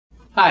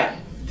Hi,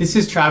 this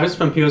is Travis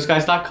from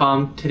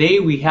POSGuys.com. Today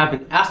we have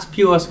an Ask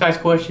POS Guys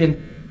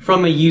question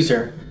from a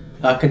user,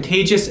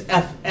 Contagious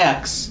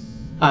FX.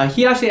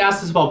 He actually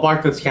asked us about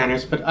barcode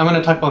scanners, but I'm going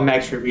to talk about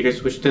magistrate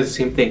readers, which does the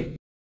same thing.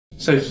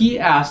 So he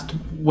asked,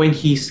 when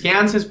he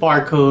scans his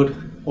barcode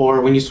or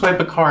when you swipe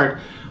a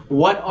card,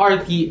 what are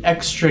the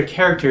extra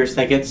characters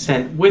that get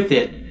sent with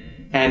it,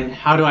 and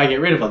how do I get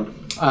rid of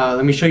them?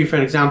 Let me show you for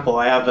an example.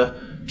 I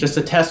have just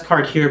a test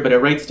card here, but it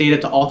writes data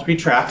to all three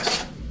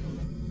tracks.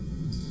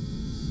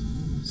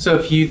 So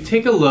if you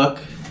take a look,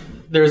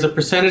 there's a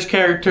percentage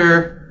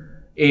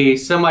character, a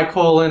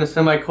semicolon,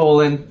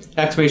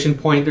 exclamation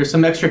point. There's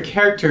some extra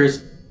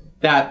characters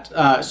that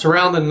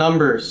surround the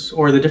numbers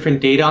or the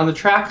different data on the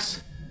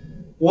tracks.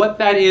 What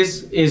that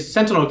is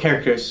Sentinel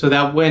characters, so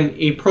that when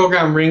a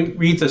program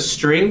reads a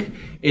string,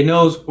 it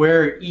knows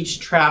where each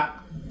track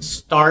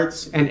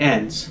starts and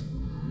ends.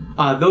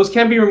 Those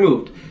can be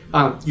removed.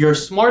 Your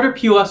smarter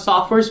POS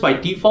softwares by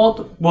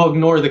default will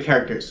ignore the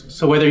characters.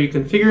 So whether you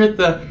configure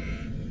the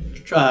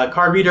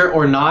card reader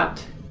or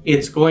not,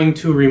 it's going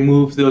to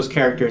remove those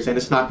characters and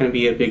it's not going to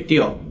be a big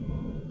deal.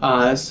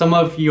 Some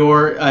of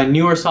your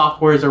newer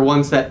softwares are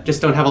ones that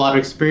just don't have a lot of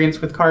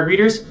experience with card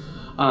readers.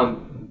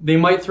 They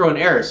might throw an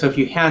error. So if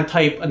you hand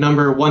type a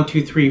number 1,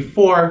 2, 3,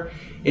 4,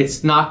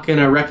 it's not going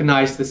to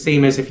recognize the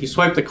same as if you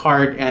swipe the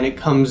card and it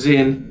comes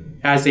in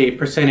as a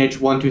percentage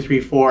 1, 2,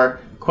 3,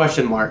 4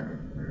 question mark.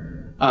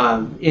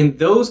 In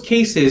those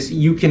cases,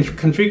 you can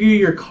configure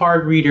your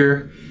card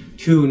reader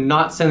to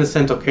not send the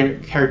Sentinel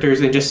characters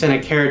and just send a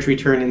carriage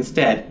return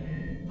instead.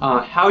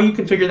 How you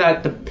configure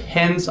that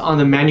depends on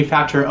the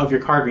manufacturer of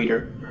your card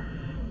reader.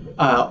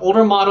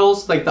 Older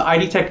models like the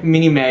IDTech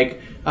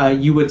Minimag,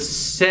 you would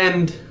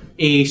send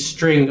a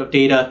string of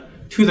data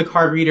to the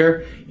card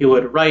reader, it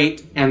would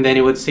write, and then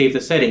it would save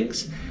the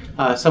settings.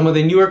 Some of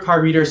the newer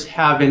card readers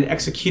have an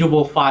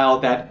executable file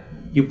that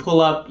you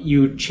pull up,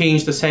 you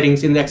change the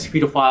settings in the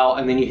executable file,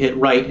 and then you hit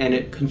write and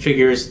it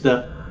configures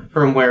the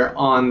firmware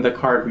on the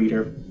card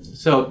reader.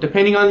 So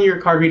depending on your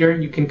card reader,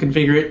 you can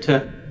configure it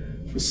to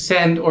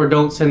send or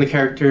don't send the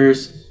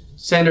characters,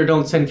 send or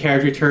don't send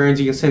carriage returns,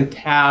 you can send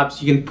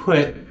tabs, you can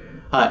put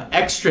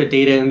extra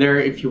data in there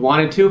if you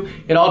wanted to.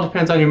 It all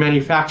depends on your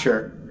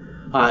manufacturer.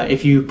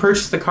 If you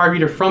purchase the card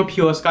reader from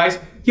POS Guys,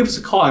 give us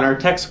a call and our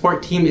tech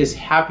support team is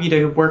happy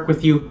to work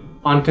with you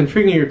on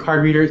configuring your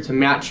card reader to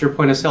match your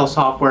point of sale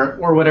software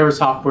or whatever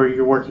software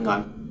you're working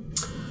on.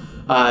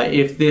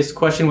 If this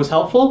question was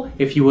helpful,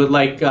 if you would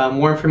like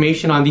more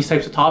information on these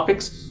types of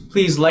topics,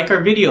 please like our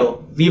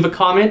video, leave a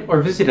comment,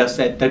 or visit us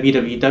at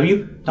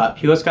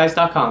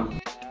www.POSGuys.com.